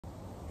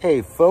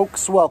Hey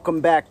folks,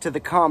 welcome back to the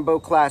Combo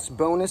Class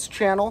Bonus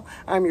channel.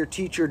 I'm your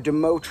teacher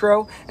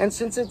Demotro, and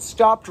since it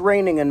stopped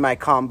raining in my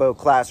combo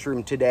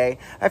classroom today,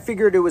 I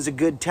figured it was a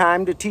good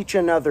time to teach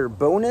another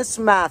bonus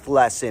math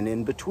lesson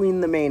in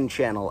between the main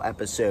channel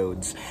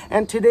episodes.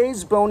 And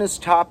today's bonus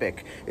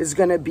topic is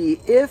going to be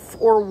if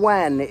or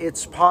when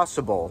it's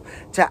possible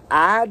to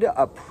add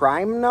a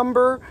prime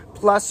number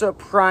plus a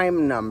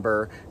prime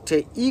number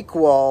to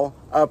equal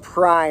a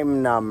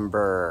prime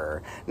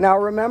number. Now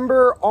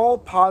remember, all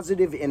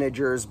positive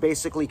integers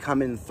basically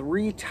come in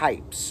three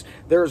types.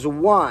 There's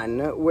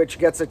one, which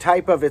gets a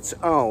type of its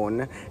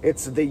own.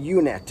 It's the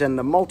unit and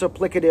the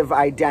multiplicative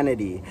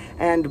identity.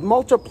 And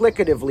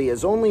multiplicatively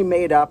is only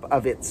made up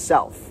of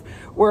itself.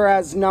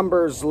 Whereas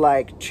numbers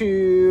like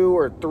 2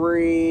 or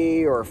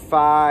 3 or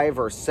 5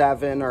 or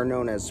 7 are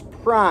known as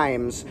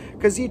primes,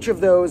 because each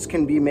of those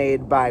can be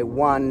made by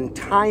 1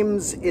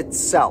 times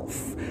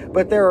itself.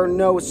 But there are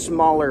no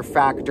smaller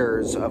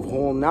factors of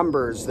whole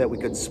numbers that we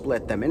could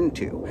split them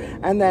into.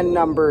 And then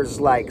numbers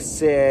like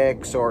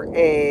 6 or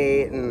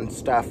 8 and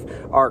stuff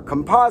are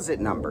composite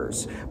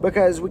numbers,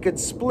 because we could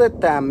split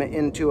them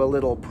into a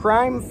little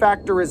prime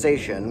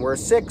factorization, where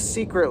 6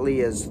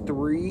 secretly is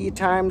 3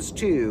 times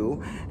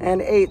 2,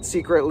 and 8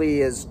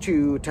 secretly is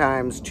 2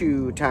 times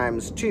 2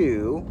 times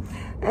 2.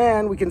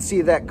 And we can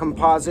see that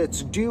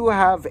composites do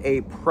have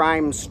a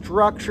prime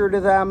structure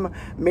to them,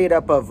 made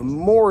up of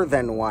more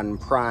than one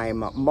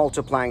prime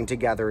multiplying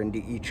together into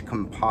each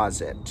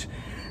composite.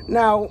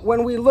 Now,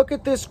 when we look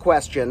at this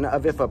question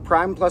of if a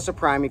prime plus a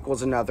prime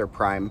equals another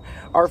prime,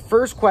 our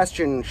first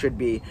question should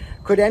be,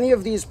 could any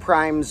of these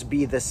primes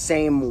be the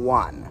same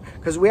one?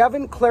 Because we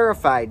haven't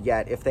clarified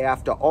yet if they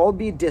have to all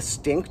be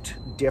distinct,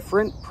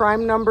 different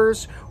prime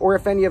numbers, or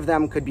if any of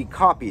them could be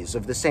copies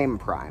of the same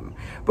prime.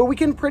 But we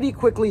can pretty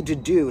quickly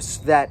deduce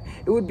that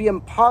it would be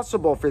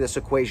impossible for this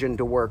equation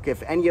to work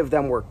if any of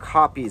them were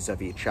copies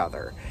of each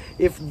other.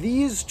 If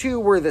these two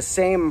were the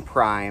same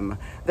prime,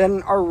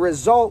 then our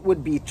result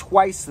would be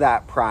twice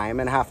that prime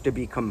and have to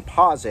be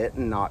composite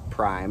and not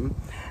prime.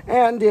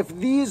 And if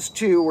these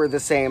two were the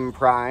same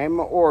prime,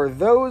 or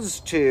those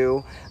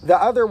two,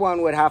 the other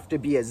one would have to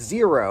be a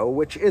 0,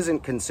 which isn't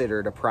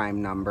considered a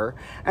prime number.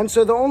 And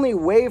so the only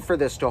way for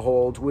this to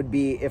hold would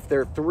be if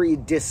they're 3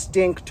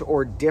 distinct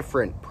or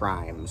different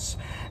primes.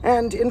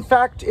 And in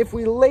fact, if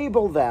we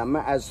label them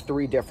as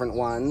 3 different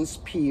ones,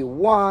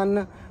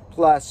 P1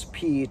 plus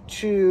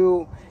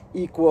P2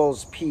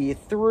 equals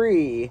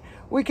P3,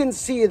 we can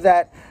see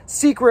that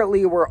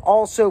secretly we're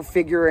also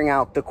figuring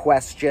out the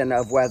question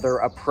of whether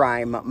a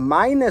prime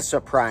minus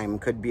a prime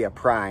could be a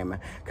prime.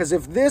 Because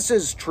if this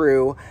is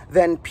true,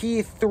 then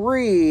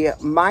P3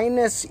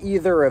 minus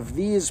either of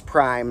these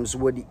primes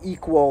would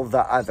equal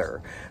the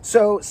other.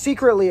 So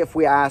secretly, if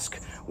we ask,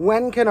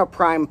 when can a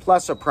prime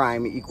plus a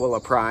prime equal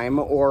a prime,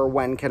 or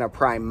when can a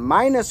prime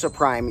minus a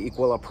prime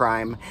equal a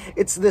prime,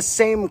 it's the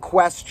same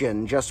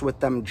question, just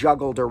with them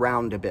juggled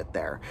around a bit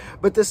there.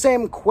 But the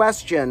same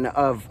question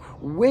of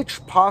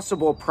which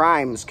possible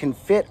primes can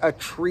fit a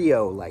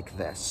trio like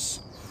this.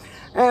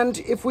 And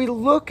if we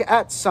look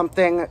at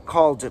something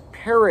called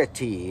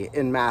parity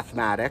in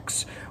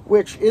mathematics,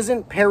 which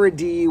isn't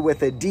parity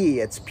with a D,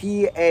 it's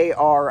P-A-R-I-T-Y,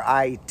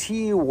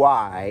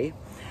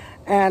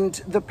 and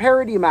the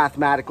parity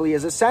mathematically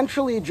is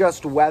essentially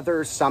just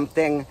whether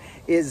something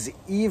is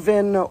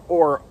even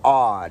or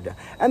odd.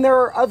 And there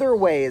are other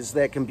ways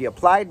that can be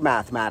applied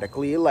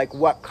mathematically, like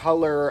what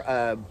color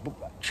a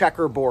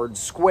checkerboard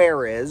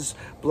square is,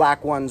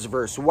 black ones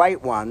versus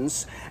white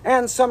ones.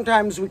 And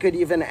sometimes we could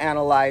even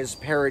analyze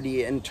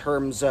parity in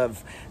terms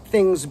of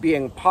things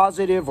being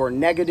positive or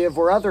negative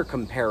or other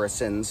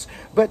comparisons.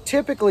 But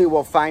typically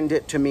we'll find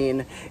it to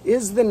mean,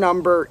 is the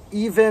number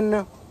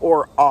even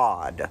or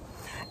odd?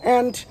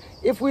 And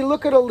if we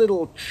look at a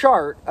little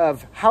chart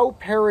of how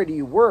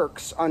parity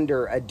works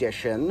under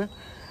addition,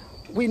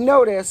 we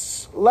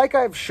notice, like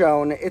I've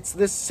shown, it's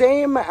the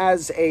same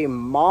as a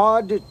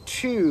mod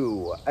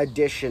 2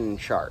 addition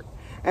chart.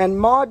 And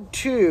mod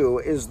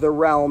 2 is the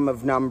realm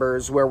of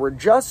numbers where we're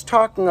just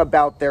talking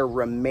about their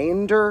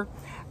remainder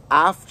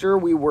after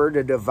we were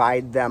to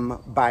divide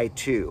them by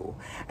 2.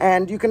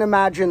 And you can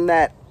imagine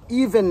that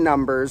even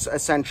numbers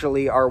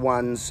essentially are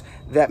ones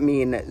that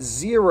mean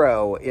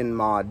 0 in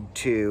mod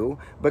 2,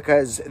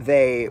 because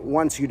they,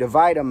 once you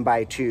divide them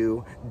by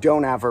 2,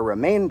 don't have a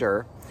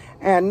remainder.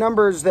 And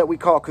numbers that we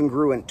call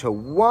congruent to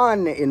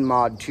 1 in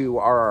mod 2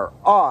 are our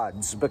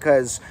odds,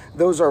 because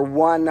those are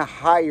 1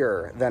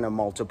 higher than a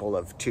multiple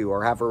of 2,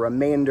 or have a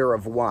remainder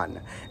of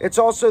 1. It's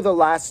also the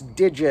last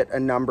digit a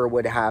number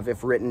would have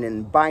if written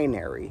in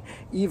binary.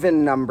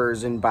 Even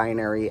numbers in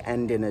binary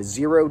end in a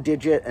 0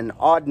 digit, and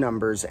odd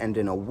numbers end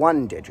in a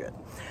 1 digit.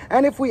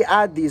 And if we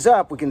add these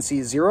up, we can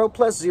see 0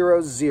 plus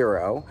 0 is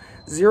 0,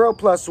 0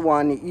 plus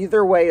 1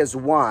 either way is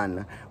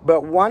 1,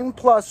 but 1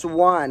 plus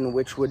 1,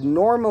 which would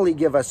normally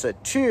give us a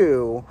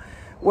 2,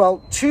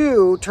 well,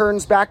 2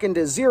 turns back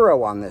into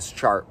 0 on this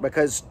chart,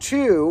 because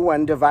 2,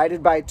 when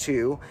divided by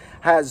 2,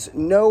 has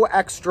no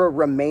extra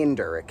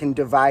remainder. It can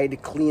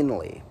divide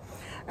cleanly.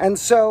 And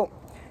so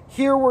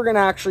Here we're going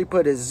to actually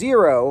put a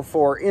 0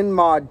 for in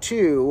mod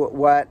 2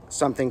 what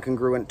something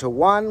congruent to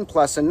 1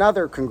 plus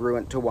another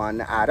congruent to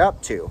 1 add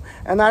up to.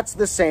 And that's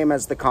the same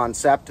as the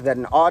concept that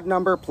an odd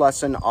number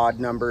plus an odd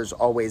number is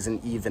always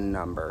an even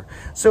number.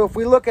 So if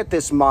we look at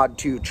this mod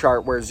 2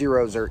 chart where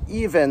zeros are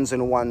evens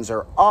and ones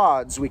are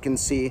odds, we can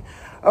see,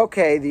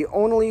 okay, the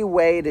only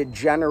way to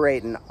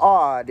generate an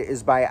odd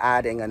is by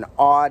adding an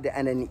odd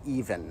and an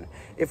even.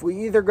 If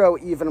we either go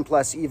even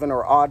plus even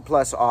or odd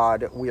plus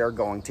odd, we are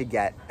going to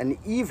get an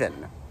even.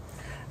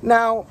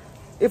 Now,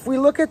 if we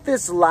look at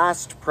this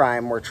last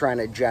prime we're trying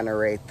to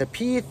generate, the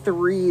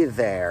P3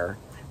 there,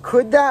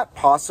 could that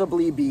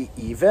possibly be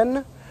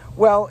even?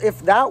 Well,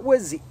 if that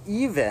was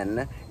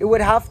even, it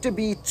would have to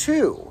be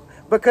 2,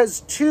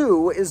 because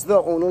 2 is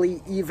the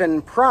only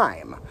even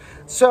prime.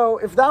 So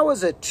if that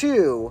was a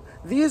 2,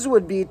 these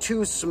would be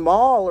too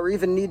small or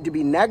even need to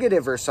be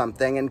negative or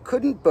something and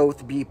couldn't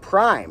both be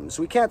primes.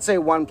 We can't say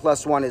 1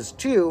 plus 1 is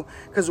 2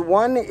 because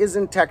 1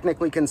 isn't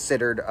technically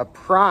considered a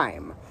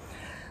prime.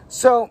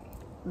 So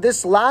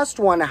this last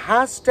one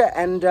has to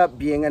end up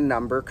being a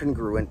number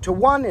congruent to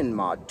 1 in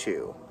mod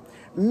 2,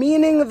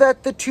 meaning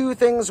that the two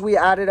things we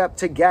added up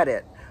to get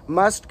it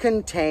must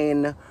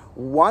contain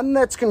one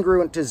that's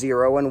congruent to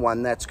 0 and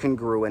one that's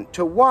congruent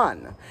to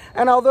 1.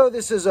 And although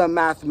this is a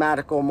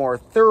mathematical, more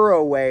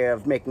thorough way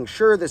of making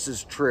sure this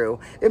is true,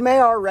 it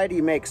may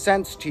already make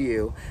sense to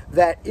you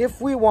that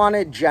if we want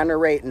to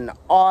generate an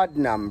odd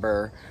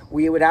number,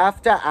 we would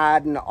have to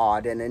add an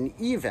odd and an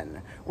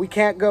even. We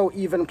can't go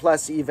even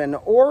plus even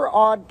or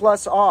odd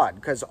plus odd,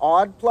 because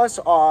odd plus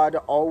odd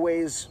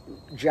always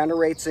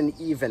generates an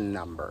even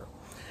number.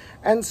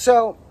 And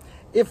so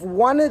if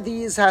one of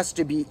these has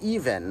to be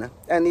even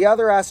and the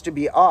other has to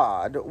be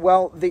odd,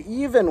 well, the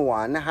even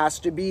one has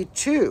to be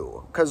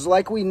 2, because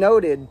like we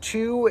noted,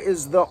 2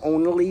 is the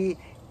only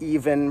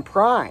even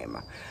prime.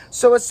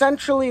 So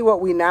essentially what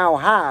we now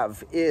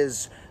have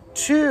is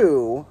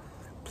 2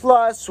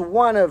 plus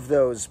one of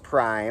those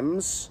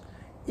primes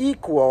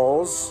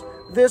equals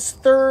this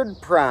third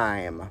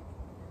prime.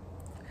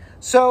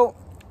 So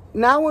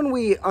now when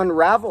we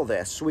unravel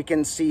this, we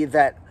can see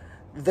that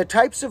the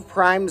types of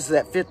primes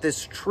that fit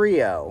this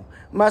trio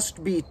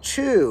must be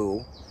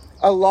 2,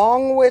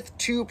 along with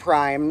 2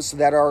 primes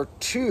that are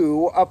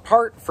 2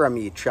 apart from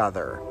each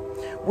other,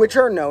 which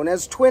are known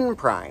as twin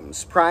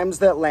primes, primes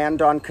that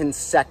land on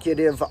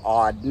consecutive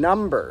odd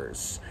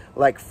numbers,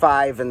 like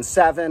 5 and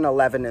 7,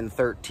 11 and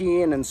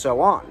 13, and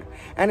so on.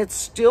 And it's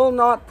still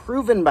not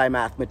proven by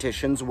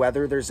mathematicians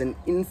whether there's an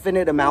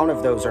infinite amount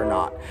of those or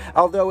not.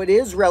 Although it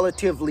is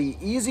relatively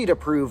easy to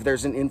prove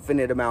there's an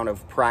infinite amount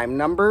of prime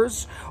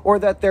numbers, or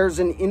that there's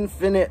an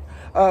infinite,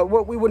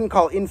 what we wouldn't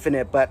call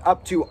infinite, but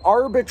up to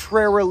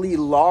arbitrarily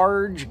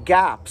large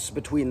gaps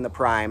between the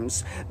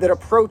primes that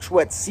approach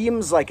what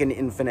seems like an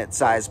infinite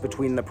size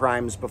between the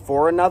primes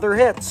before another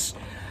hits.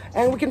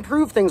 And we can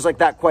prove things like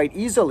that quite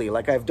easily,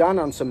 like I've done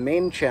on some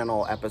main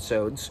channel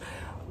episodes.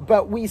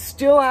 But we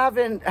still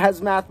haven't, as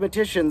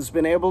mathematicians,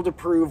 been able to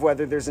prove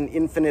whether there's an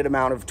infinite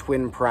amount of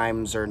twin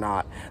primes or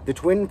not. The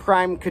twin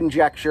prime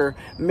conjecture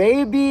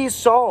may be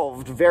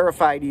solved,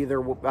 verified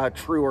either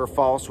true or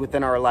false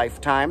within our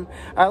lifetime.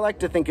 I like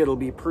to think it'll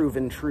be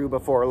proven true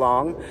before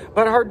long,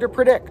 but hard to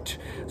predict.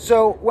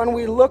 So when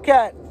we look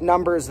at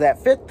numbers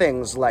that fit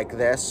things like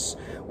this,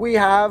 we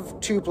have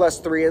 2 plus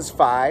 3 is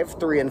 5,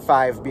 3 and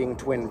 5 being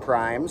twin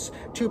primes,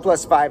 2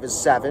 plus 5 is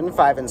 7,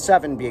 5 and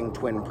 7 being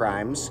twin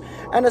primes,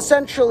 and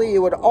essentially it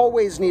would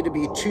always need to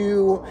be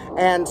 2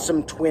 and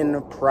some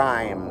twin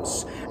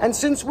primes. And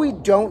since we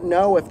don't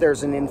know if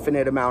there's an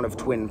infinite amount of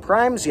twin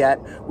primes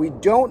yet, we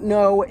don't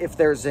know if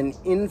there's an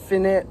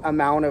infinite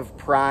amount of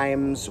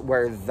primes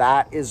where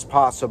that is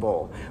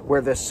possible,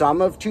 where the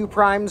sum of 2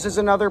 primes is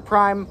another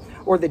prime,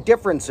 or the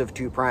difference of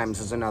 2 primes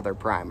is another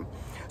prime.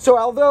 So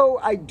although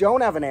I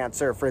don't have an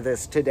answer for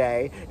this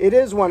today, it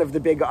is one of the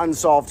big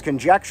unsolved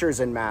conjectures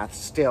in math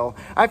still.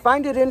 I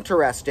find it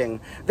interesting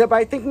that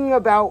by thinking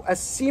about a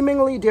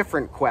seemingly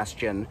different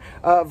question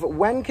of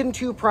when can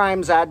 2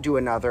 primes add to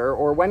another,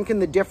 or when can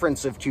the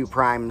difference of 2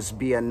 primes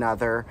be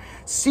another,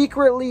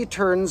 secretly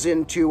turns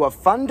into a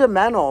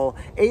fundamental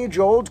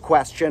age-old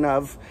question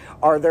of,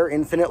 are there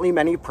infinitely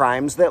many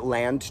primes that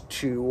land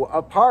 2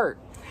 apart?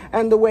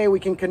 And the way we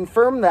can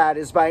confirm that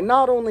is by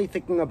not only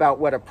thinking about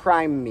what a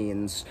prime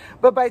means,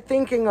 but by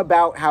thinking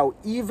about how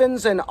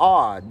evens and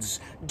odds,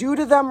 due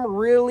to them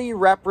really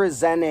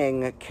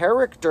representing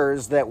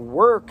characters that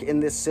work in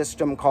this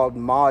system called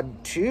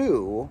mod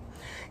 2,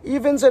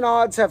 evens and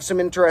odds have some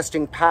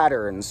interesting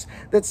patterns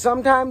that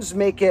sometimes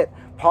make it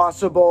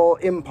possible,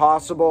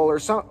 impossible, or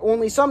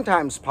only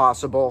sometimes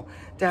possible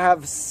to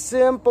have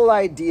simple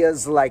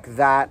ideas like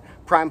that,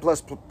 prime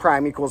plus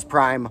prime equals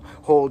prime,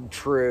 hold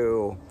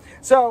true.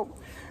 So,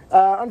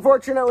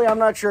 unfortunately, I'm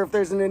not sure if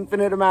there's an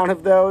infinite amount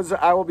of those.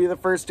 I will be the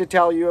first to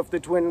tell you if the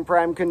twin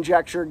prime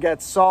conjecture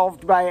gets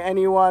solved by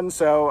anyone,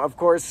 so of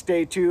course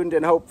stay tuned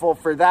and hopeful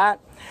for that.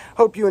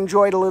 Hope you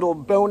enjoyed a little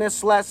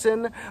bonus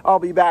lesson. I'll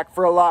be back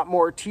for a lot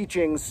more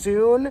teaching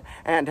soon,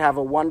 and have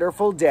a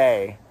wonderful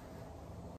day.